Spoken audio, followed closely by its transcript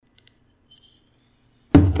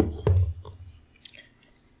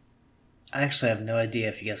I actually have no idea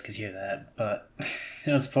if you guys could hear that, but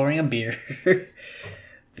I was pouring a beer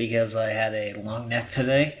because I had a long neck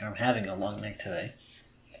today, or I'm having a long neck today,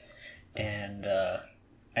 and I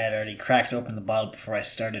had already cracked open the bottle before I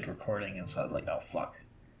started recording, and so I was like, oh fuck.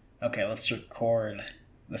 Okay, let's record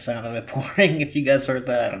the sound of it pouring. If you guys heard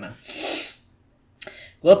that, I don't know.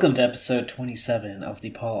 Welcome to episode 27 of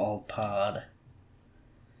the Paul Alt Pod.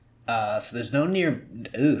 So there's no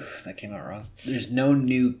that came out wrong. There's no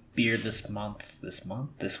new beer this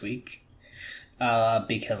week.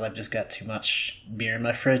 Because I've just got too much beer in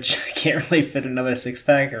my fridge. I can't really fit another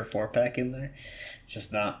 6-pack or 4-pack in there. It's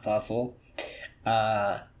just not possible.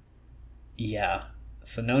 Yeah.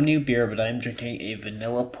 So no new beer, but I'm drinking a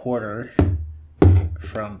vanilla porter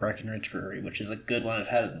from Breckenridge Brewery, which is a good one. I've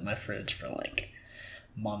had it in my fridge for like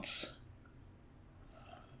months.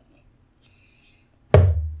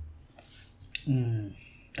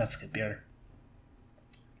 That's good beer.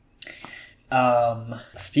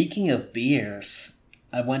 Speaking of beers,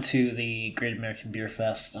 I went to the Great American Beer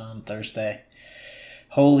Fest on Thursday.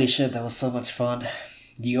 Holy shit, that was so much fun.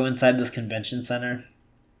 You go inside this convention center,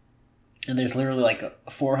 and there's literally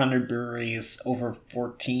like 400 breweries, over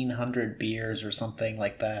 1,400 beers or something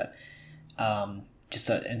like that.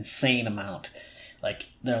 Just an insane amount. Like,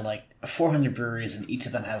 there are like 400 breweries, and each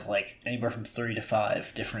of them has like anywhere from 3 to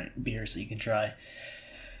 5 different beers that you can try.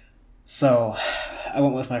 So, I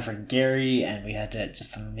went with my friend Gary, and we had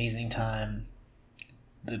just an amazing time.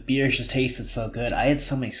 The beers just tasted so good. I had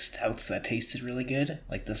so many stouts that tasted really good.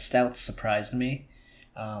 Like, the stouts surprised me.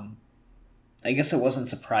 I guess it wasn't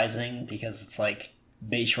surprising because it's like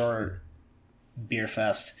Bayshore Beer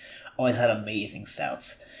Fest always had amazing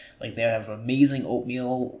stouts. Like, they have amazing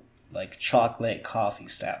oatmeal, like chocolate coffee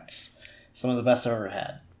stouts. Some of the best I've ever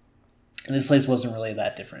had. And this place wasn't really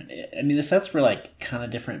that different. I mean, the stouts were like kind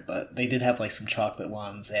of different, but they did have like some chocolate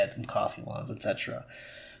ones. They had some coffee ones, etc.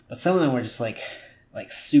 But some of them were just like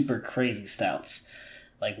super crazy stouts.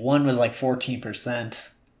 Like, one was like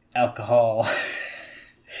 14% alcohol.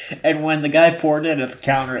 And when the guy poured it at the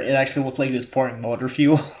counter, it actually looked like he was pouring motor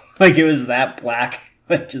fuel. Like, it was that black.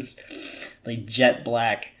 Like, just like jet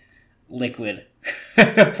black liquid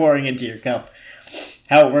pouring into your cup.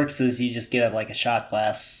 How it works is you just get a shot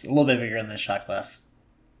glass, a little bit bigger than a shot glass.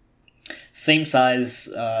 Same size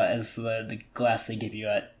as the glass they give you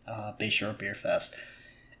at Bayshore Beer Fest.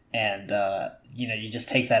 And, you just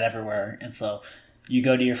take that everywhere. And so you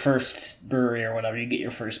go to your first brewery or whatever, you get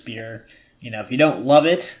your first beer. If you don't love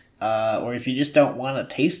it, or if you just don't want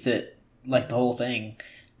to taste it, like the whole thing,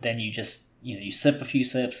 then you just, you sip a few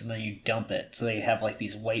sips and then you dump it. So they have like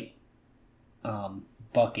these white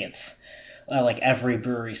buckets, like every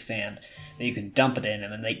brewery stand, that you can dump it in.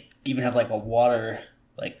 And then they even have like a water,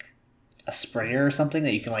 like a sprayer or something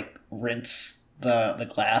that you can like rinse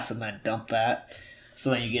the glass and then dump that. So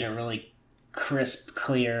then you get a really crisp,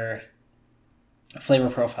 clear flavor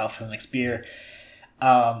profile for the next beer.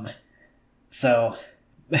 So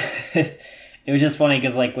it was just funny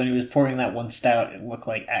because like when he was pouring that one stout, it looked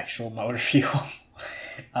like actual motor fuel.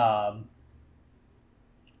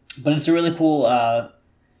 But it's a really cool,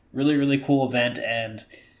 really cool event, and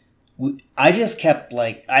I just kept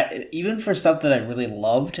even for stuff that I really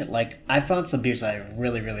loved, like I found some beers that I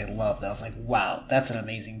really loved. I was like, wow, that's an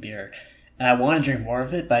amazing beer, and I want to drink more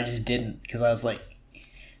of it, but I just didn't because I was like,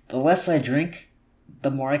 the less I drink,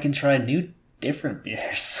 the more I can try new, different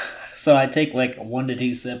beers. So I'd take like 1 to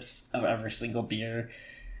 2 sips of every single beer,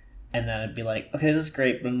 and then I'd be like, okay, this is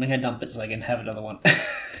great, but I'm gonna dump it so I can have another one.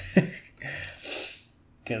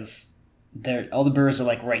 Because all the brewers are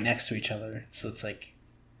like right next to each other, so it's like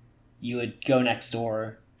you would go next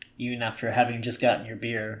door, even after having just gotten your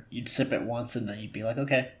beer, you'd sip it once, and then you'd be like,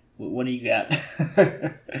 okay, what do you got?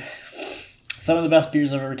 Some of the best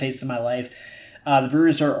beers I've ever tasted in my life. The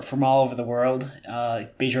brewers are from all over the world.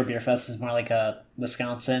 Bayshore Beer Fest is more like a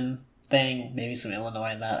Wisconsin thing, maybe some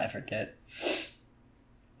Illinois in that, I forget.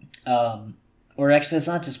 Or actually, it's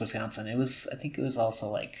not just Wisconsin. I think it was also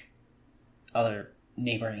like other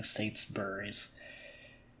neighboring states' breweries.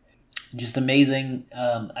 Just amazing.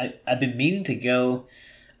 I've been meaning to go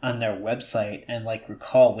on their website and like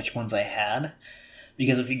recall which ones I had.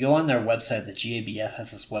 Because if you go on their website, the GABF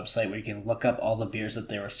has this website where you can look up all the beers that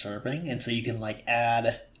they were serving. And so you can like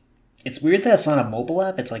add... It's weird that it's not a mobile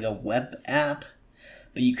app. It's like a web app.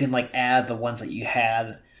 But you can like add the ones that you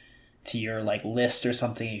had to your like list or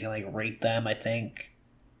something. You can like rate them, I think.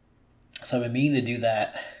 So I've been meaning to do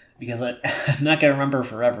that because I'm not going to remember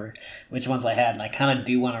forever which ones I had. And I kind of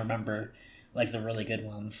do want to remember like the really good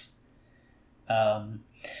ones.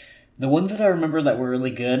 The ones that I remember that were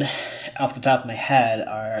really good off the top of my head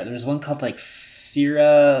are, there was one called like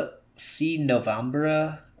Syrah Si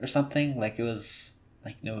Novembra or something. Like it was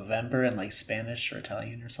like November in like Spanish or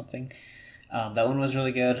Italian or something. That one was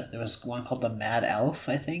really good. There was one called the Mad Elf,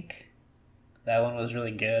 I think. That one was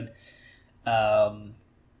really good. Damn,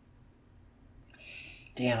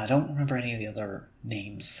 I don't remember any of the other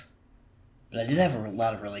names. But I did have a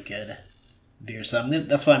lot of really good beers. So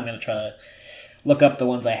that's why I'm going to try to look up the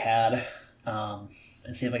ones I had and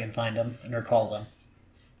see if I can find them and recall them.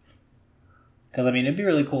 Because, I mean, it'd be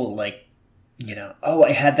really cool to, like, you know, oh,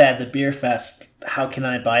 I had that at the beer fest. How can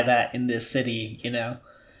I buy that in this city, you know?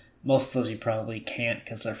 Most of those you probably can't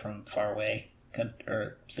because they're from far away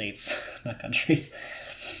or states, not countries.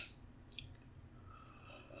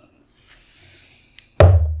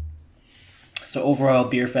 So overall,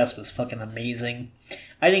 Beer Fest was fucking amazing.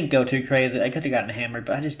 I didn't go too crazy. I could have gotten hammered,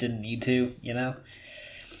 but I just didn't need to, you know?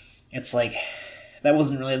 It's like, that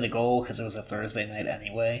wasn't really the goal because it was a Thursday night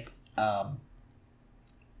anyway.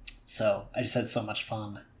 So I just had so much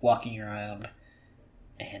fun walking around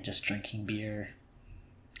and just drinking beer.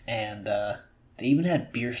 And they even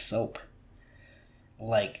had beer soap.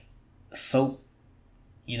 Like, soap,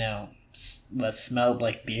 you know, that smelled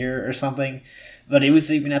like beer or something. But it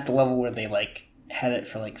was even at the level where they, like, had it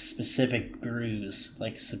for, like, specific brews.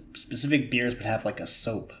 Like, specific beers would have, like, a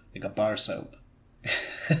soap. Like a bar soap.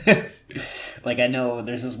 Like, I know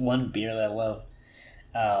there's this one beer that I love.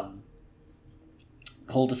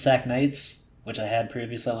 Cul-de-sac Nights, which I had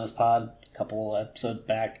previously on this pod a couple episodes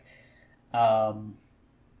back. And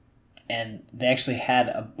they actually had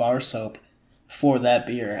a bar soap for that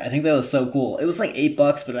beer. I think that was so cool. It was like $8,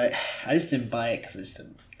 but I just didn't buy it because I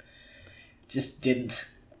just didn't.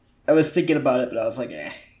 I was thinking about it, but I was like,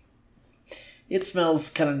 it smells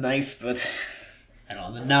kind of nice, but I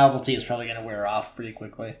don't know, the novelty is probably going to wear off pretty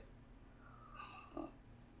quickly.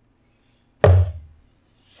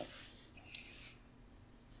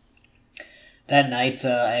 That night,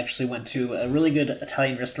 I actually went to a really good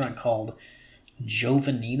Italian restaurant called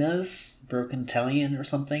Giovanina's Broken Italian or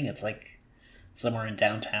something. It's like somewhere in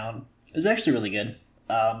downtown. It was actually really good.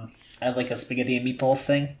 I had like a spaghetti and meatballs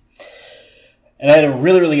thing. And I had a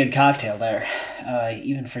really, really good cocktail there. I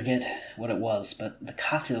even forget what it was, but the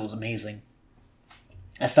cocktail was amazing.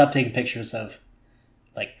 I stopped taking pictures of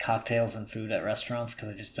like cocktails and food at restaurants because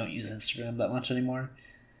I just don't use Instagram that much anymore.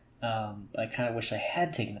 I kind of wish I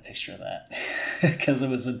had taken a picture of that because it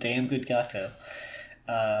was a damn good cocktail.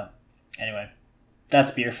 Anyway, that's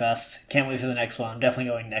Beer Fest. Can't wait for the next one. I'm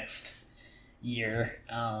definitely going next year.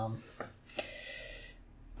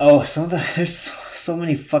 There's so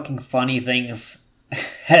many fucking funny things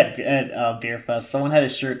at Beer Fest. Someone had a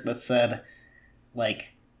shirt that said,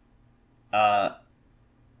 like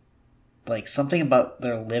something about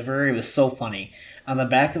their liver. It was so funny. On the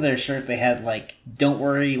back of their shirt, they had, like, "Don't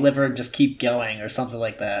worry, liver, just keep going," or something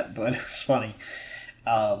like that. But it was funny.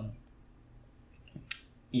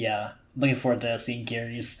 Yeah, looking forward to seeing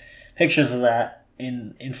Gary's pictures of that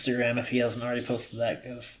in Instagram if he hasn't already posted that,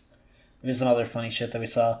 because there's some other funny shit that we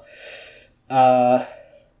saw. Let's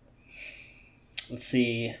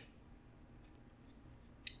see.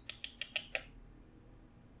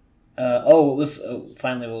 What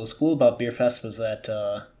was cool about Beer Fest was that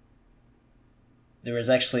there was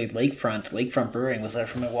actually Lakefront Brewing was there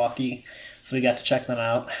from Milwaukee, so we got to check them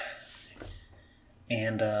out.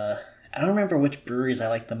 And I don't remember which breweries I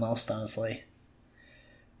liked the most, honestly.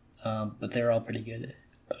 But they were all pretty good.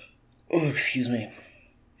 Oh, excuse me.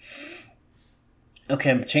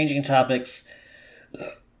 Okay, I'm changing topics.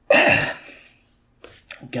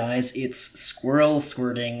 Guys, it's squirrel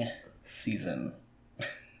squirting season.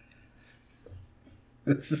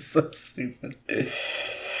 This is so stupid.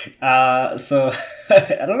 So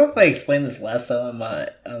I don't know if I explained this last time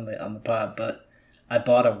on the pod, but I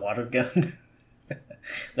bought a water gun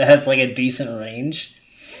that has like a decent range,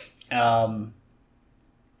 and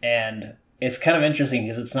it's kind of interesting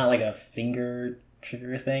because it's not like a finger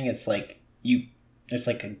trigger thing. It's like there's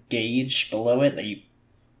like a gauge below it that you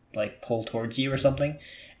like pull towards you or something,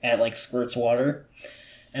 and it like squirts water.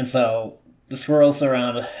 And so the squirrels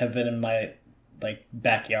around have been in my like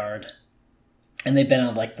backyard, and they've been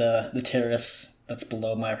on like the terrace that's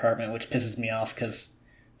below my apartment, which pisses me off because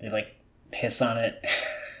they like piss on it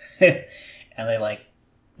and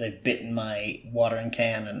they've bitten my watering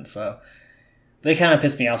can, and so they kind of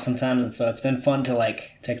piss me off sometimes. And so it's been fun to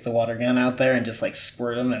like take the water gun out there and just like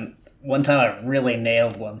squirt them. And one time I really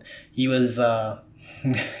nailed one. He was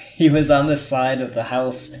he was on the side of the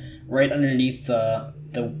house right underneath the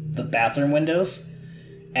bathroom windows.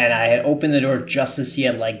 And I had opened the door just as he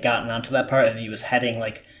had, like, gotten onto that part, and he was heading,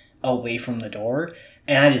 like, away from the door.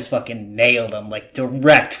 and I just fucking nailed him, like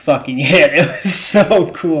direct fucking hit. It was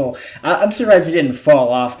so cool. I'm surprised he didn't fall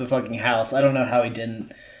off the fucking house. I don't know how he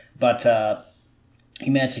didn't, but he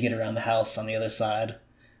managed to get around the house on the other side.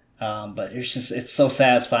 But it's so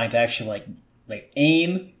satisfying to actually like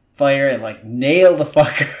aim, fire, and like nail the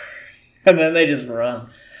fucker, and then they just run.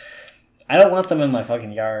 I don't want them in my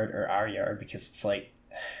fucking yard or our yard because it's like,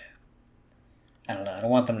 I don't know. I don't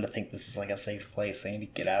want them to think this is like a safe place. They need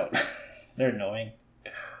to get out. They're annoying.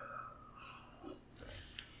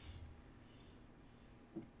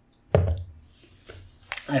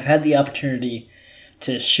 I've had the opportunity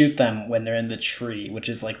to shoot them when they're in the tree, which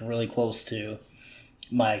is like really close to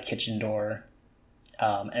my kitchen door.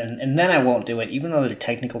 And then I won't do it, even though they're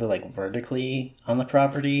technically like vertically on the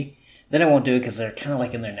property. Then I won't do it because they're kind of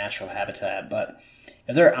like in their natural habitat. But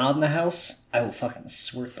if they're out in the house, I will fucking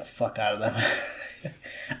squirt the fuck out of them.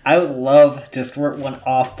 I would love to squirt one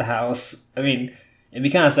off the house. I mean, it'd be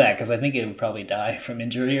kind of sad because I think it would probably die from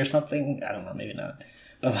injury or something. I don't know, maybe not.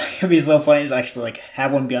 But like, it'd be so funny to actually like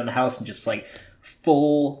have one be on the house and just like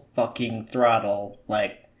full fucking throttle,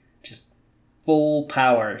 like just full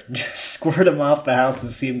power, just squirt them off the house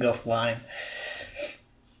and see them go flying.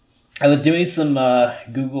 I was doing some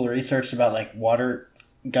Google research about like water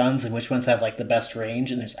guns and which ones have like the best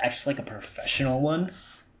range, and there's actually like a professional one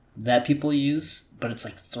that people use, but it's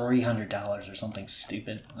like $300 or something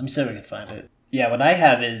stupid. Let me see if I can find it. Yeah, what I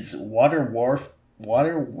have is Warfare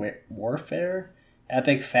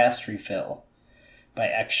Epic Fast Refill by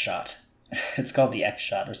X-Shot. It's called the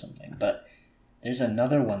X-Shot or something, but there's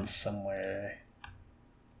another one somewhere.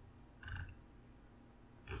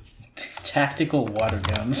 Tactical water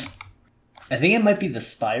guns. I think it might be the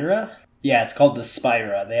Spira. Yeah, it's called the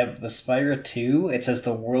Spira. They have the Spira 2. It says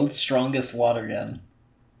the world's strongest water gun.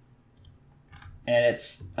 And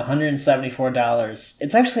it's $174.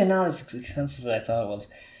 It's actually not as expensive as I thought it was.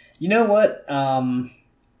 You know what? I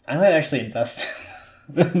might actually invest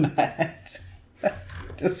in that.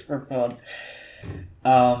 Just for fun.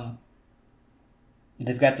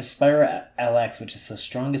 They've got the Spira LX, which is the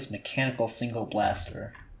strongest mechanical single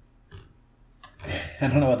blaster. I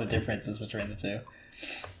don't know what the difference is between the two.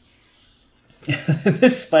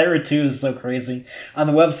 This Spira 2 is so crazy. On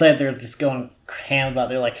the website, they're just going ham about it.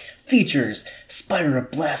 They're like, features, Spira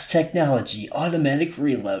Blast technology, automatic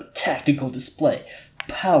reload, tactical display,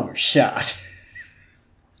 power shot.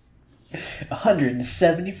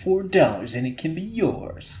 $174 and it can be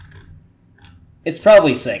yours. It's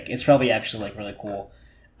probably sick. It's probably actually like really cool.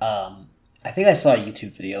 I think I saw a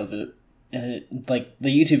YouTube video of it, and like the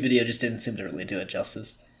YouTube video just didn't seem to really do it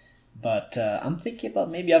justice. But I'm thinking about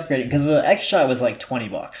maybe upgrading because the X-Shot was like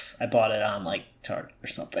 $20. I bought it on like Target or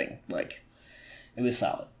something. Like, it was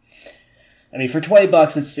solid. I mean, for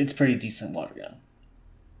 $20, it's pretty decent water gun.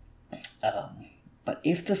 But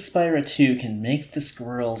if the Spira 2 can make the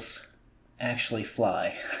squirrels actually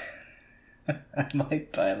fly, I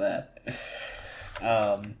might buy that.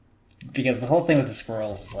 Because the whole thing with the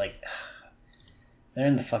squirrels is like, they're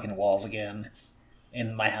in the fucking walls again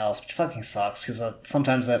in my house, which fucking sucks, because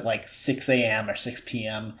sometimes at like 6 a.m. or 6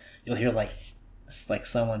 p.m. you'll hear like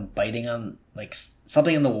someone biting on like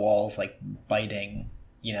something in the walls, like biting,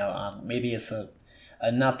 you know, on maybe it's a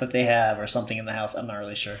nut that they have or something in the house. I'm not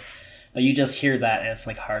really sure, but you just hear that and it's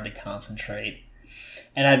like hard to concentrate.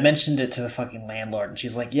 And I mentioned it to the fucking landlord, and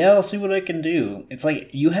she's like, yeah, I'll see what I can do. It's like,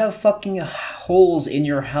 you have fucking holes in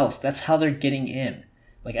your house. That's how they're getting in.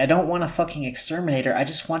 Like, I don't want a fucking exterminator. I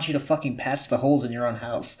just want you to fucking patch the holes in your own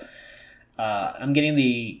house. I'm getting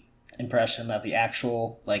the impression that the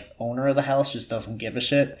actual, like, owner of the house just doesn't give a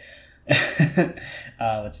shit. Which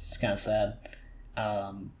is kind of sad.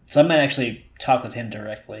 So I might actually talk with him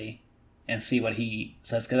directly and see what he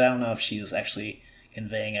says, because I don't know if she's actually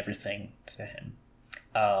conveying everything to him.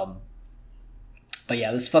 But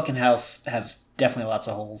yeah, this fucking house has definitely lots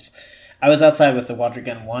of holes. I was outside with the water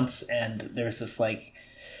gun once, and there was this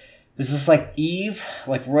eave,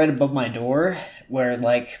 like right above my door, where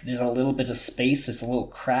like there's a little bit of space. There's a little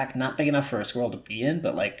crack, not big enough for a squirrel to be in,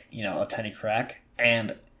 but like, you know, a tiny crack.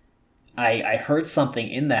 And I heard something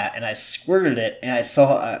in that, and I squirted it, and I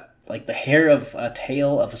saw like the hair of a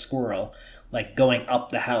tail of a squirrel like going up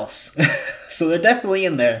the house. So they're definitely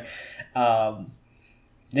in there.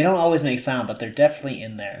 They don't always make sound, but they're definitely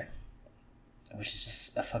in there, which is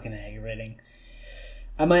just a fucking aggravating.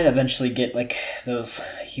 I might eventually get like those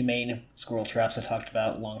humane squirrel traps I talked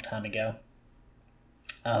about a long time ago.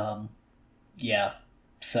 Yeah.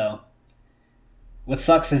 So what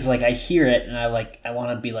sucks is like I hear it and I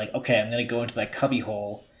want to be like, okay, I'm gonna go into that cubby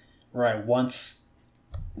hole where I once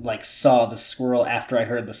like saw the squirrel after I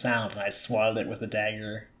heard the sound, and I swatted it with a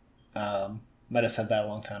dagger. Might have said that a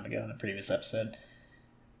long time ago in a previous episode.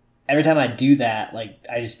 Every time I do that, like,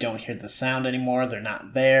 I just don't hear the sound anymore. They're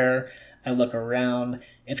not there. I look around.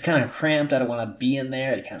 It's kind of cramped. I don't want to be in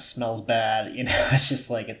there. It kind of smells bad. It's just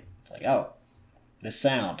like, it's like, oh, this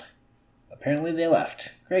sound. Apparently they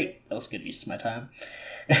left. Great. That was good use of my time.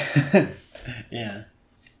 Yeah.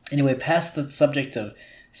 Anyway, past the subject of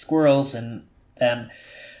squirrels and them,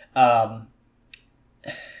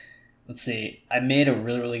 let's see. I made a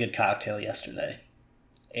really, really good cocktail yesterday.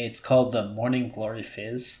 It's called the Morning Glory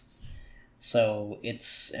Fizz. So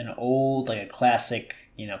it's an old, like a classic,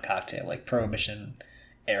 cocktail, like Prohibition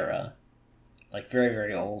era. Like very,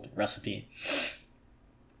 very old recipe.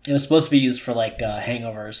 It was supposed to be used for like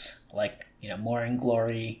hangovers, like, Morning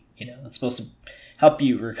Glory. It's supposed to help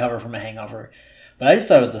you recover from a hangover. But I just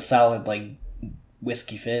thought it was a solid, like,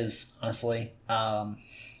 whiskey fizz, honestly. So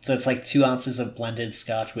it's like 2 ounces of blended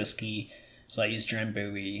Scotch whiskey. So I used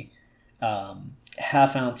Drambuie.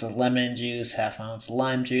 Half ounce of lemon juice, half ounce of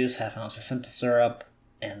lime juice, half ounce of simple syrup,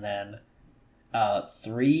 and then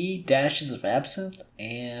 3 dashes of absinthe,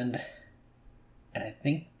 and I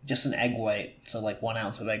think just an egg white, so like 1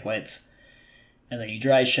 ounce of egg whites. And then you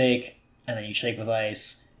dry shake, and then you shake with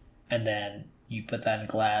ice, and then you put that in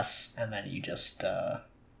a glass, and then you just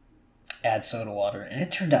add soda water. And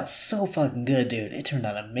it turned out so fucking good, dude. It turned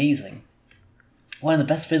out amazing. One of the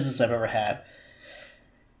best fizzes I've ever had.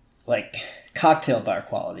 Like, cocktail bar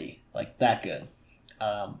quality. Like, that good.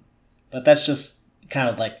 But that's just kind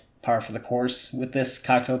of like par for the course with this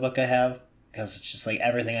cocktail book I have. Because it's just like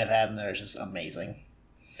everything I've had in there is just amazing.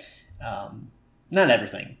 Not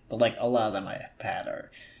everything, but like a lot of them I've had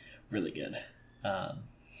are really good.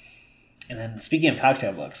 And then speaking of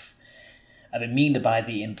cocktail books, I've been meaning to buy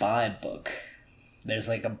the Imbibe book. There's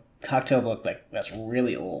like a cocktail book that's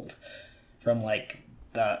really old, from like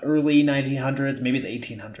the early 1900s, maybe the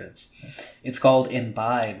 1800s. It's called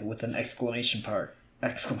Imbibe with an exclamation point.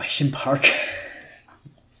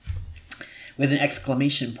 With an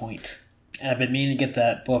exclamation point. And I've been meaning to get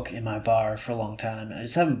that book in my bar for a long time. I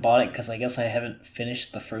just haven't bought it because I guess I haven't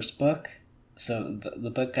finished the first book. So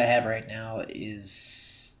the book I have right now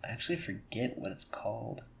is... I actually forget what it's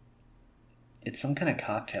called. It's some kind of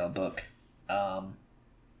cocktail book. Let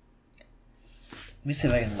me see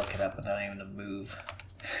if I can look it up without having to move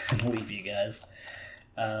and leave you guys.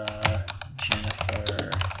 Jennifer...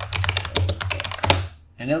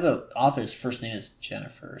 I know the author's first name is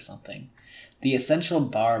Jennifer or something. The Essential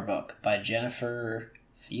Bar Book by Jennifer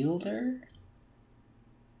Fiedler?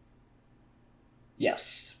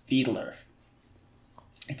 Yes, Fiedler.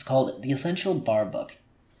 It's called The Essential Bar Book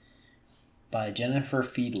by Jennifer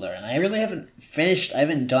Fiedler. And I really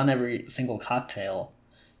haven't done every single cocktail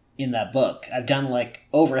in that book. I've done like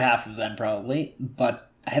over half of them probably,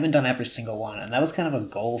 but I haven't done every single one. And that was kind of a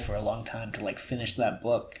goal for a long time, to like finish that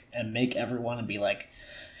book and make everyone and be like,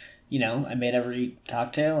 I made every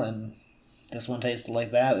cocktail and this one tasted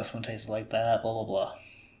like that, this one tasted like that, blah, blah,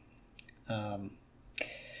 blah.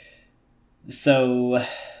 So,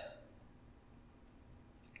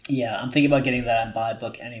 yeah, I'm thinking about getting that Imbibe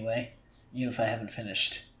book anyway, even if I haven't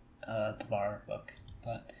finished the bar book.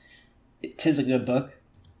 But it is a good book.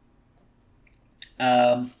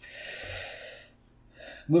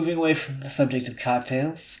 Moving away from the subject of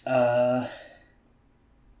cocktails,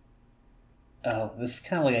 this is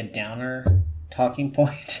kind of like a downer talking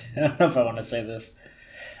point. I don't know if I want to say this.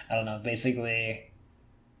 I don't know. Basically,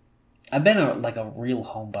 I've been a real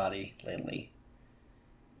homebody lately.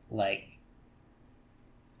 Like,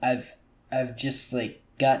 I've just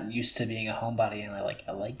gotten used to being a homebody, and I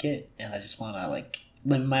like it, and I just want to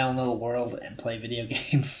live in my own little world and play video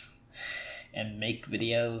games and make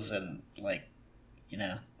videos and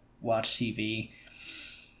watch TV.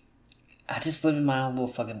 I just live in my own little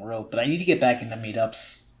fucking world, but I need to get back into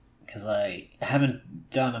meetups because I haven't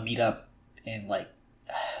done a meetup in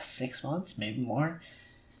 6 months, maybe more.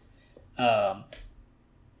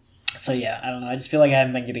 So yeah, I don't know. I just feel like I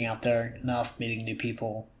haven't been getting out there enough, meeting new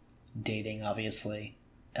people, dating, obviously.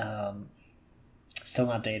 Still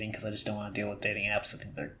not dating because I just don't want to deal with dating apps. I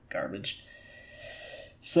think they're garbage.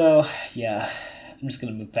 So yeah, I'm just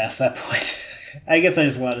gonna move past that point. I guess I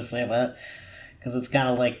just wanted to say that. Because it's kind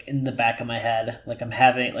of in the back of my head. I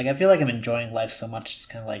feel like I'm enjoying life so much. It's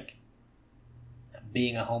kind of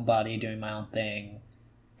being a homebody, doing my own thing,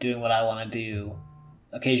 doing what I want to do,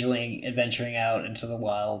 occasionally adventuring out into the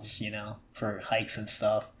wilds, for hikes and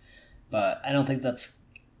stuff. But I don't think that's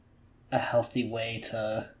a healthy way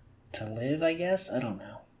to live, I guess. I don't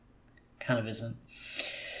know. Kind of isn't.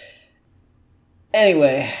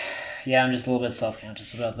 Anyway, yeah, I'm just a little bit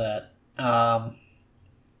self-conscious about that.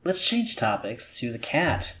 Let's change topics to the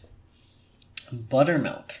cat.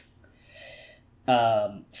 Buttermilk.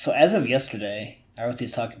 So as of yesterday, I wrote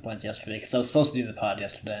these talking points yesterday because I was supposed to do the pod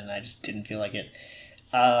yesterday and I just didn't feel like it.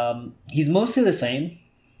 He's mostly the same.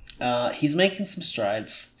 He's making some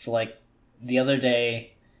strides. So like the other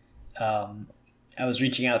day, I was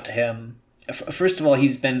reaching out to him. First of all,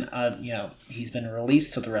 he's been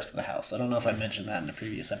released to the rest of the house. I don't know if I mentioned that in the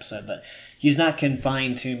previous episode, but he's not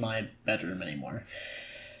confined to my bedroom anymore,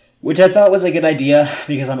 which I thought was a good idea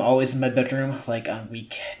because I'm always in my bedroom, like on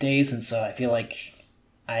weekdays, and so I feel like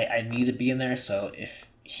I need to be in there. So if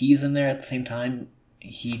he's in there at the same time,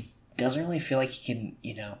 he doesn't really feel like he can,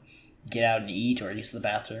 get out and eat or use the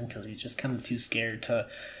bathroom because he's just kind of too scared to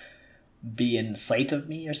be in sight of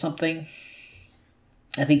me or something.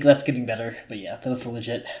 I think that's getting better, but yeah, that was a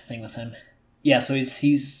legit thing with him. Yeah, so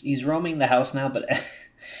he's roaming the house now, but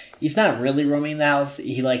he's not really roaming the house.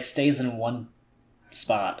 He like stays in one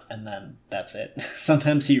spot and then that's it.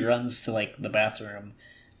 Sometimes he runs to like the bathroom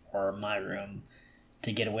or my room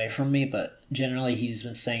to get away from me, but generally he's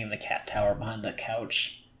been staying in the cat tower behind the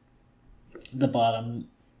couch, the bottom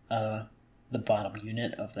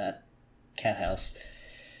unit of that cat house.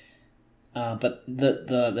 But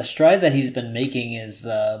the stride that he's been making is,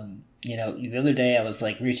 the other day I was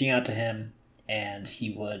like reaching out to him and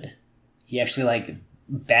he actually like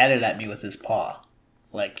batted at me with his paw.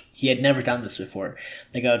 Like he had never done this before.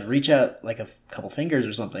 Like I would reach out like a couple fingers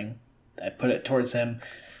or something. I put it towards him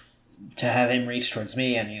to have him reach towards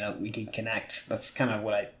me and, we can connect. That's kind of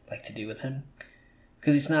what I like to do with him.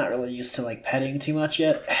 Because he's not really used to like petting too much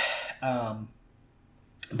yet. But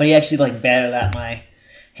he actually like batted at my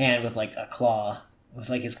hand with like a claw, with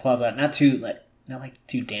like his claws out, not too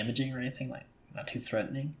damaging or anything, like not too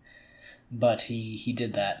threatening, but he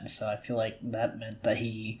did that, and so I feel like that meant that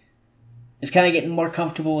he is kind of getting more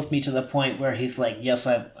comfortable with me to the point where he's like, yes,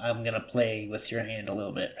 I'm gonna play with your hand a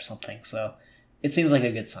little bit or something. So it seems like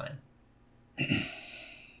a good sign.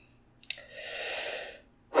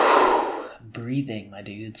 Breathing, my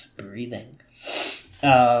dudes, breathing.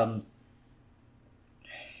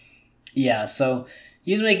 Yeah, so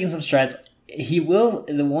he's making some strides. The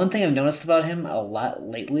one thing I've noticed about him a lot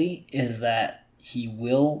lately is that he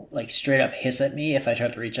will, like, straight up hiss at me if I try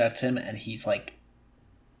to reach out to him and he's, like,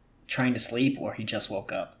 trying to sleep or he just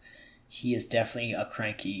woke up. He is definitely a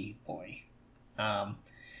cranky boy. And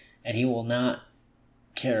he will not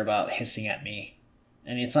care about hissing at me. I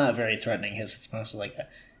mean, it's not a very threatening hiss. It's mostly like a,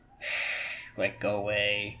 like, go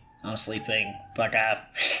away, I'm sleeping, fuck off,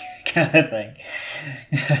 kind of thing.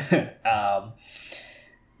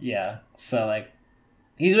 Yeah, so, like,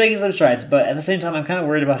 he's making some strides, but at the same time, I'm kind of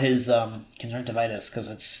worried about his conjunctivitis,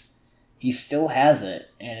 because he still has it,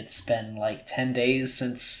 and it's been, like, 10 days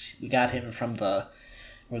since we got him from the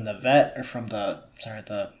vet, or from the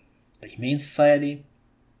Humane Society,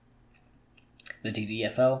 the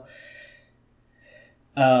DDFL.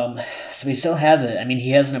 So he still has it. I mean,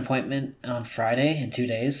 he has an appointment on Friday in 2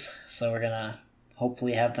 days, so we're gonna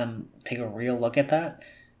hopefully have them take a real look at that.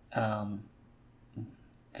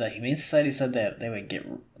 The Humane Society said that they would it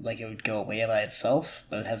would go away by itself,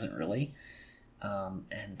 but it hasn't really.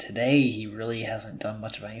 And today he really hasn't done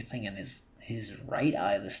much of anything in his right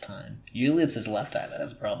eye this time. Usually it's his left eye that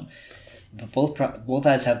has a problem, but both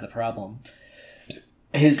eyes have the problem.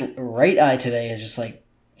 His right eye today is just like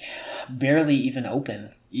barely even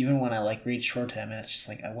open, even when I like reach toward him, and it's just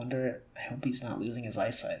like, I hope he's not losing his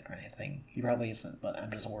eyesight or anything. He probably isn't, but I'm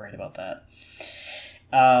just worried about that.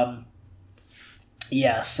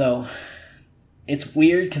 Yeah, so it's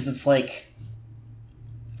weird because it's like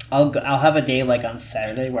I'll have a day like on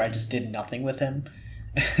Saturday where I just did nothing with him,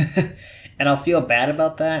 and I'll feel bad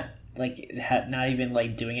about that, like not even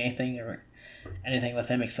like doing anything or anything with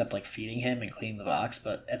him except like feeding him and cleaning the box.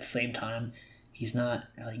 But at the same time, he's not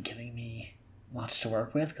really giving me much to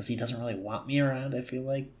work with because he doesn't really want me around, I feel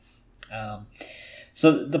like.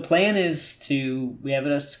 So the plan is we have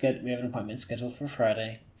an appointment scheduled for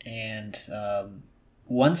Friday, and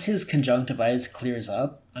once his conjunctivitis clears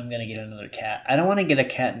up, I'm going to get another cat. I don't want to get a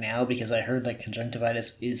cat now because I heard that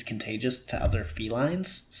conjunctivitis is contagious to other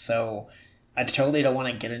felines, so I totally don't want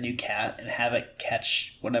to get a new cat and have it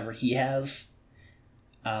catch whatever he has.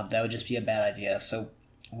 That would just be a bad idea. So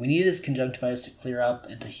we need his conjunctivitis to clear up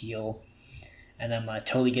and to heal, and then I'm going to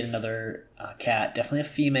totally get another cat. Definitely a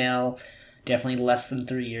female, definitely less than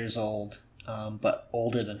 3 years old, but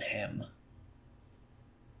older than him.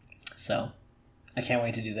 So I can't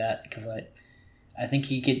wait to do that because I think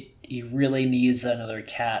he really needs another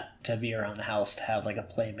cat to be around the house to have like a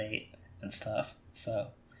playmate and stuff. So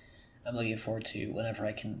I'm looking forward to whenever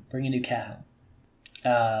I can bring a new cat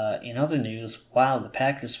home. In other news, wow, the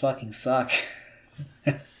Packers fucking suck.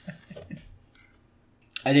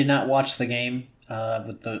 I did not watch the game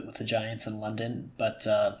with the Giants in London, but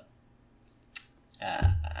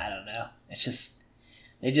I don't know. It's just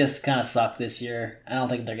they just kind of suck this year. I don't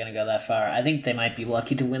think they're gonna go that far. I think they might be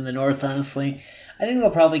lucky to win the North. Honestly, I think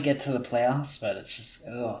they'll probably get to the playoffs, but it's just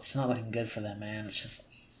it's not looking good for them, man. It's just,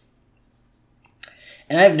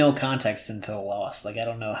 and I have no context into the loss. Like I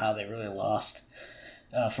don't know how they really lost.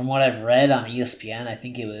 From what I've read on ESPN, I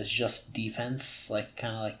think it was just defense, like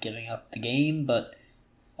kind of like giving up the game, but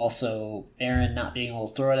also Aaron not being able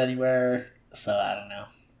to throw it anywhere. So I don't know.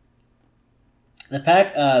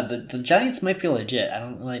 The Giants might be legit. I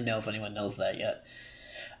don't really know if anyone knows that yet.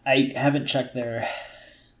 I haven't checked their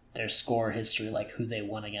score history, like who they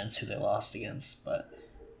won against, who they lost against, but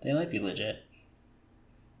they might be legit.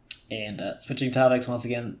 And switching topics once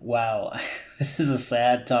again. Wow, this is a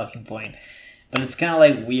sad talking point, but it's kind of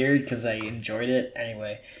like weird because I enjoyed it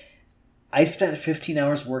anyway. I spent 15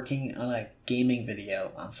 hours working on a gaming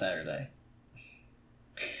video on Saturday.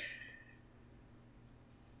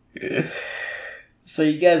 So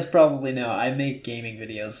you guys probably know I make gaming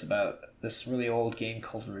videos about this really old game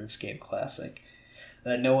called RuneScape Classic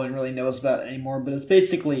that no one really knows about anymore, but it's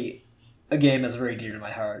basically a game that's very dear to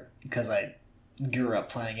my heart because I grew up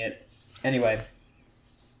playing it. Anyway,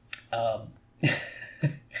 I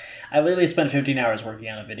literally spent 15 hours working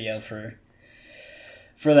on a video for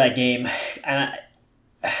that game, and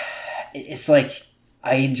it's like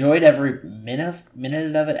I enjoyed every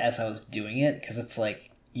minute of it as I was doing it because it's like,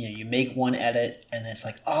 you make one edit and then it's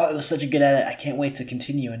like, oh, it was such a good edit, I can't wait to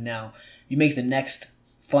continue, and now you make the next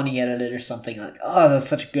funny edit or something, like, oh, that was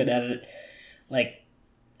such a good edit. Like,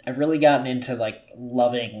 I've really gotten into like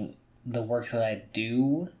loving the work that I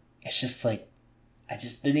do. It's just like,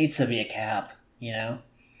 there needs to be a cap, I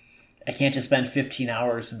can't just spend 15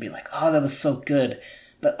 hours and be like, oh, that was so good,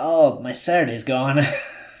 but oh, my Saturday's gone.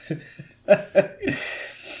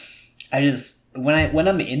 I just, when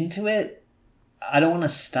I'm into it, I don't want to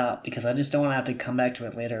stop because I just don't want to have to come back to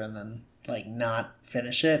it later and then like not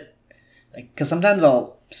finish it. Like, because sometimes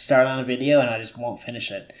I'll start on a video and I just won't finish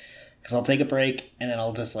it because I'll take a break and then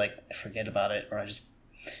I'll just like forget about it, or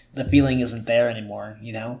the feeling isn't there anymore.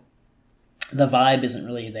 The vibe isn't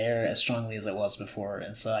really there as strongly as it was before,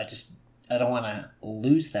 and so I don't want to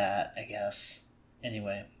lose that, I guess.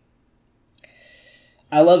 Anyway,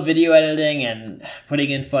 I love video editing and putting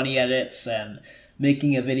in funny edits and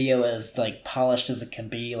making a video as like polished as it can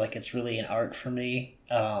be. Like, it's really an art for me.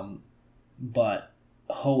 But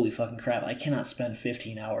holy fucking crap, I cannot spend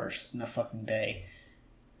 15 hours in a fucking day.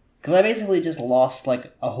 Because I basically just lost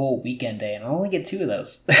like a whole weekend day, and I only get 2 of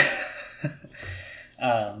those.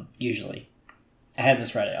 Usually. I had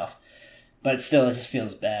this Friday off. But still, it just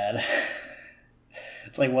feels bad.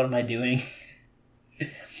 It's like, what am I doing?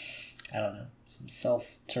 I don't know. Some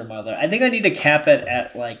self-turmoil there. I think I need to cap it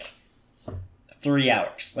at like 3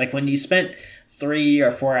 hours. Like, when you spent 3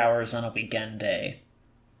 or 4 hours on a weekend day,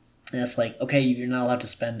 and it's like, okay, you're not allowed to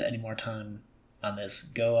spend any more time on this.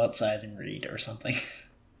 Go outside and read or something.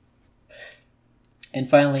 And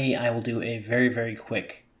finally, I will do a very, very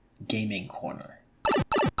quick gaming corner.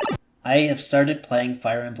 I have started playing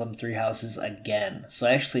Fire Emblem Three Houses again. So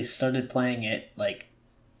I actually started playing it, like,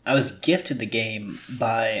 I was gifted the game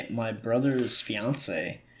by my brother's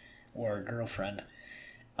fiance or girlfriend.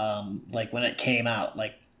 Like, when it came out,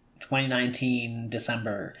 like 2019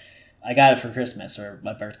 December, I got it for Christmas or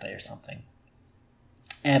my birthday or something.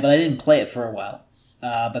 But I didn't play it for a while.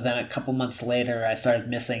 But then a couple months later, I started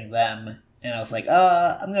missing them, and I was like,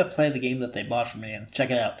 I'm gonna play the game that they bought for me and check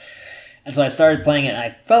it out. And so I started playing it, and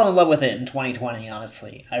I fell in love with it in 2020,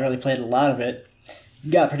 honestly. I really played a lot of it.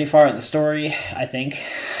 Got pretty far in the story, I think.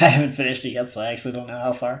 I haven't finished it yet, so I actually don't know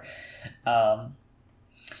how far. But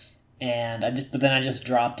then I just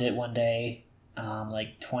dropped it one day,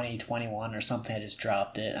 like 2021 or something. I just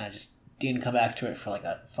dropped it, and I just didn't come back to it for like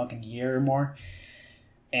a fucking year or more.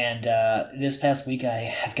 And this past week, I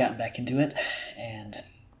have gotten back into it, and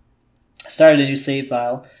started a new save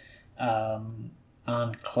file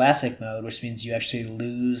on classic mode, which means you actually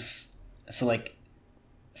lose.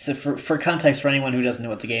 So for context, for anyone who doesn't know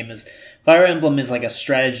what the game is, Fire Emblem is like a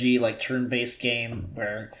strategy, like turn-based game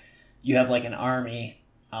where you have like an army,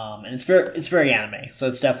 and it's very anime, so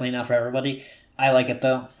it's definitely not for everybody. I like it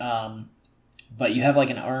though. But you have like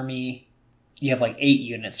an army, you have like 8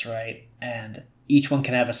 units, right? And each one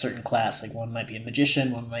can have a certain class. Like, one might be a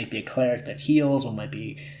magician, one might be a cleric that heals, one might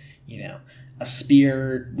be, a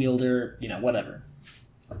spear wielder, whatever.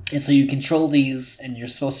 And so you control these, and you're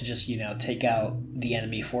supposed to just, take out the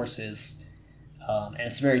enemy forces. And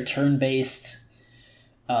it's very turn-based.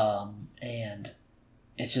 And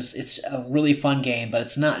it's a really fun game, but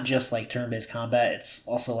it's not just like turn-based combat. It's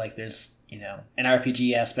also like there's, an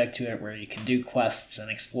RPG aspect to it where you can do quests and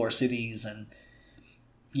explore cities and,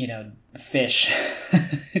 fish,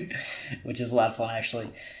 which is a lot of fun, actually.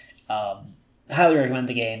 Highly recommend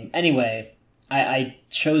the game. Anyway, I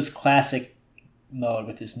chose classic mode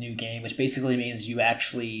with this new game, which basically means you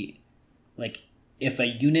actually, like, if a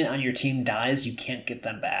unit on your team dies, you can't get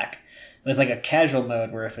them back. There's like a casual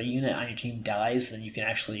mode where if a unit on your team dies, then you can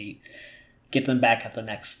actually get them back at the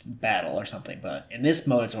next battle or something. But in this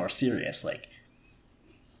mode, it's more serious. Like,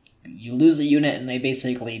 you lose a unit and they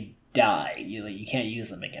basically die. You can't use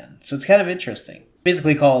them again. So it's kind of interesting.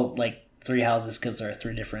 Basically called, like, Three Houses because there are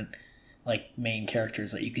three different, like, main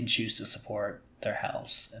characters that you can choose to support their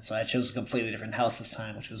house. And so I chose a completely different house this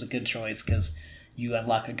time, which was a good choice because you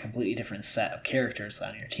unlock a completely different set of characters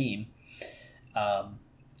on your team.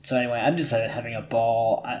 So anyway, I'm just having a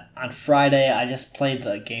ball. On Friday, I just played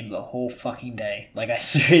the game the whole fucking day. Like, I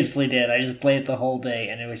seriously did. I just played it the whole day,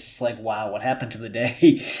 and it was just like, wow, what happened to the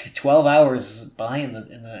day? 12 hours by in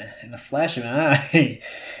the flash of an eye.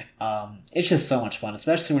 It's just so much fun,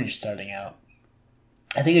 especially when you're starting out.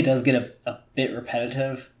 I think it does get a bit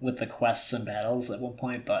repetitive with the quests and battles at one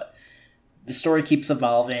point, but the story keeps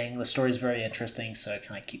evolving. The story's very interesting, so it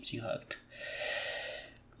kind of keeps you hooked.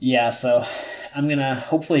 Yeah, so I'm going to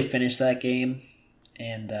hopefully finish that game,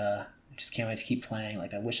 and just can't wait to keep playing.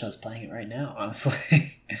 Like, I wish I was playing it right now,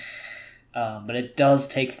 honestly. But it does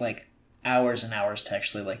take, like, hours and hours to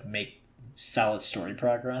actually, like, make solid story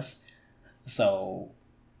progress. So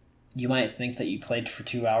you might think that you played for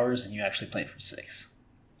 2 hours, and you actually played for 6.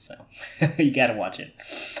 So you got to watch it,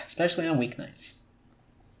 especially on weeknights.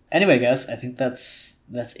 Anyway, guys, I think that's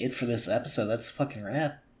it for this episode. That's a fucking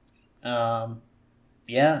wrap.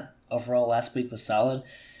 Yeah, overall, last week was solid.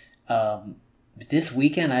 This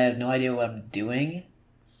weekend, I have no idea what I'm doing.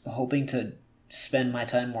 I'm hoping to spend my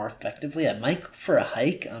time more effectively. I might go for a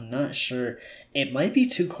hike. I'm not sure. It might be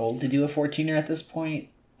too cold to do a 14er at this point.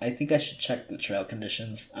 I think I should check the trail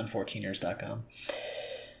conditions on 14ers.com.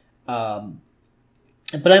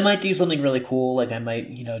 But I might do something really cool. Like, I might,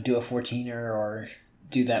 do a 14er or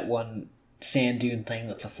do that one sand dune thing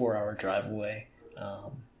that's a 4-hour drive away.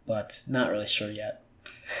 But not really sure yet.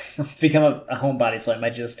 I've become a homebody, so I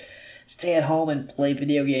might just stay at home and play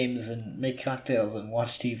video games and make cocktails and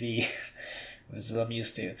watch TV. This is what I'm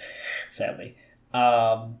used to, sadly.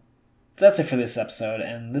 That's it for this episode,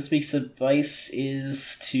 and this week's advice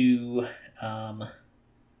is to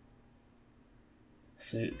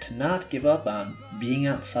not give up on being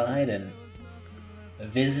outside and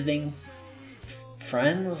visiting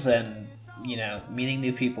friends and, meeting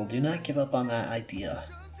new people. Do not give up on that idea.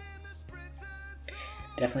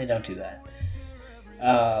 Definitely don't do that.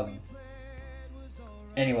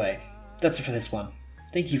 Anyway, that's it for this one.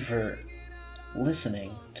 Thank you for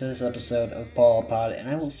listening to this episode of Ball Pod, and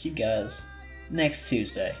I will see you guys next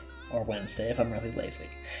Tuesday or Wednesday if I'm really lazy.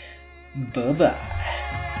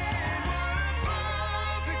 Bye-bye.